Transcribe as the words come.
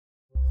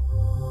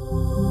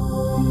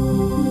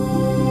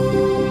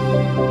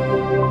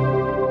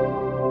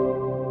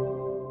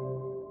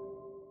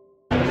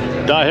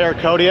Guy here at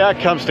Kodiak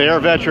comes to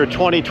AirVenture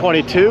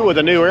 2022 with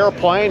a new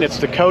airplane. It's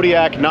the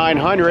Kodiak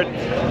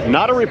 900.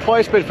 Not a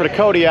replacement for the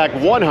Kodiak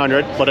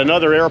 100, but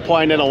another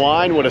airplane in a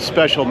line with a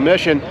special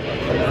mission.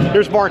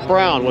 Here's Mark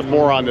Brown with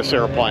more on this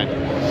airplane.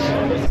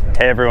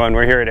 Hey everyone,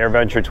 we're here at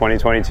AirVenture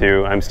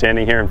 2022. I'm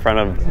standing here in front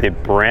of the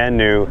brand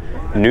new,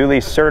 newly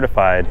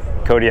certified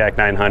Kodiak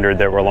 900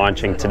 that we're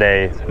launching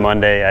today,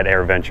 Monday at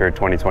AirVenture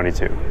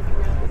 2022.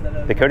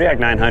 The Kodiak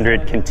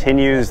 900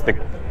 continues the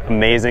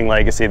amazing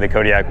legacy the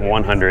Kodiak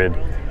 100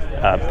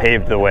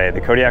 paved the way. The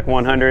Kodiak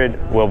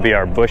 100 will be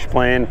our bush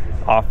plane,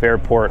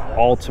 off-airport,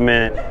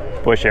 ultimate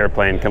bush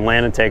airplane. Can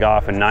land and take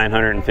off in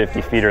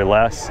 950 feet or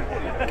less,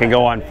 can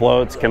go on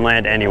floats, can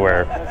land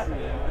anywhere.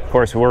 Of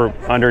course, we're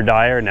under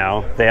Dyer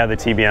now. They have the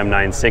TBM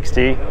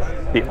 960,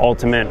 the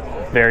ultimate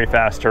very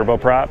fast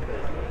turboprop.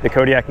 The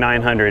Kodiak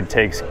 900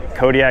 takes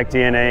Kodiak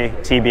DNA,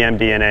 TBM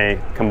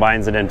DNA,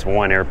 combines it into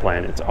one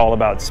airplane. It's all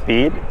about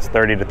speed. It's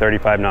 30 to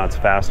 35 knots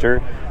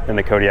faster than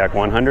the Kodiak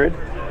 100.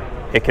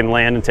 It can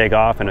land and take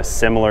off in a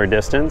similar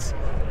distance.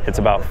 It's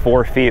about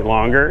 4 feet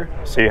longer,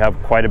 so you have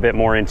quite a bit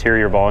more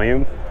interior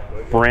volume.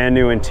 Brand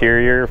new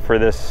interior for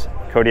this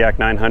Kodiak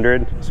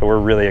 900, so we're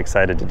really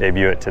excited to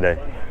debut it today.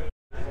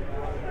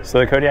 So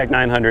the Kodiak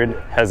 900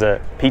 has a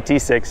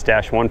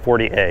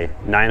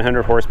PT6-140A,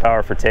 900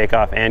 horsepower for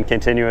takeoff and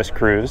continuous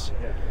cruise.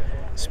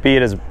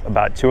 Speed is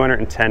about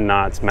 210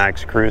 knots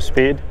max cruise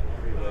speed.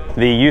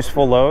 The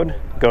useful load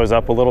goes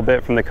up a little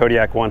bit from the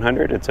Kodiak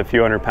 100. It's a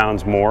few hundred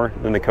pounds more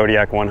than the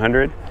Kodiak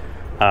 100.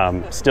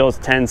 Still is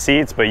 10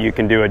 seats, but you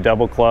can do a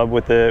double club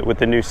with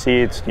the new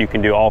seats. You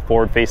can do all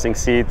forward-facing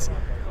seats.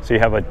 So you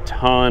have a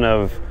ton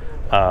of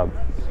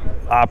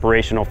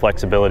operational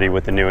flexibility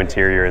with the new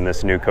interior in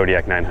this new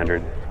Kodiak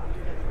 900.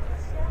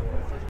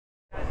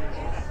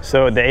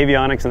 So the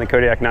avionics in the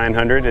Kodiak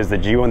 900 is the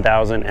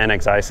G1000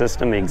 NXI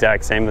system, the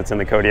exact same that's in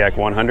the Kodiak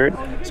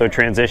 100. So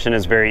transition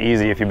is very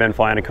easy. If you've been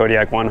flying a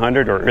Kodiak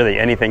 100 or really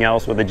anything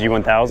else with the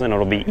G1000,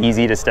 it'll be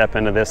easy to step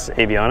into this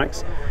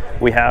avionics.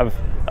 We have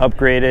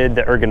upgraded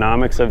the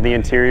ergonomics of the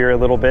interior a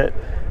little bit.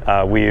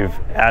 We've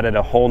added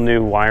a whole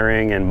new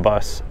wiring and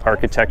bus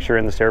architecture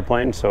in this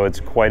airplane, so it's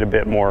quite a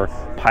bit more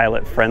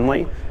pilot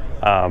friendly.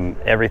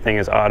 Everything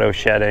is auto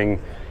shedding.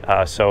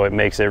 So it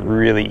makes it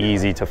really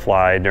easy to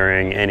fly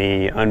during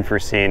any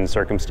unforeseen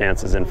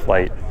circumstances in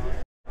flight.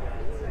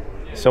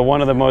 So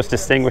one of the most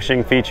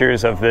distinguishing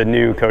features of the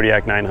new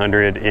Kodiak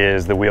 900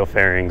 is the wheel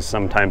fairings,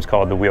 sometimes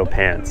called the wheel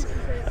pants.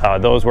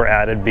 Those were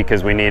added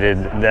because we needed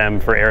them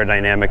for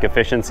aerodynamic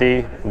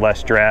efficiency.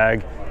 Less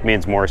drag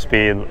means more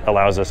speed,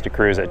 allows us to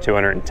cruise at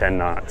 210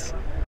 knots.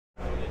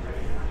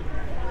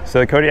 So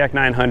the Kodiak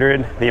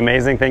 900, the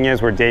amazing thing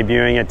is we're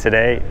debuting it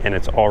today and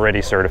it's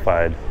already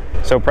certified.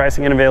 So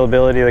pricing and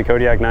availability of the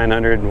Kodiak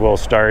 900 will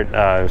start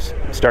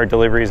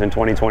deliveries in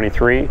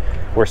 2023.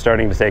 We're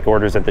starting to take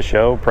orders at the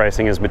show.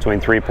 Pricing is between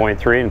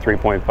 3.3 and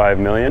 3.5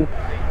 million.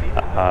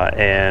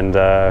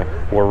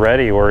 We're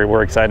ready.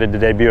 We're excited to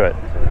debut it.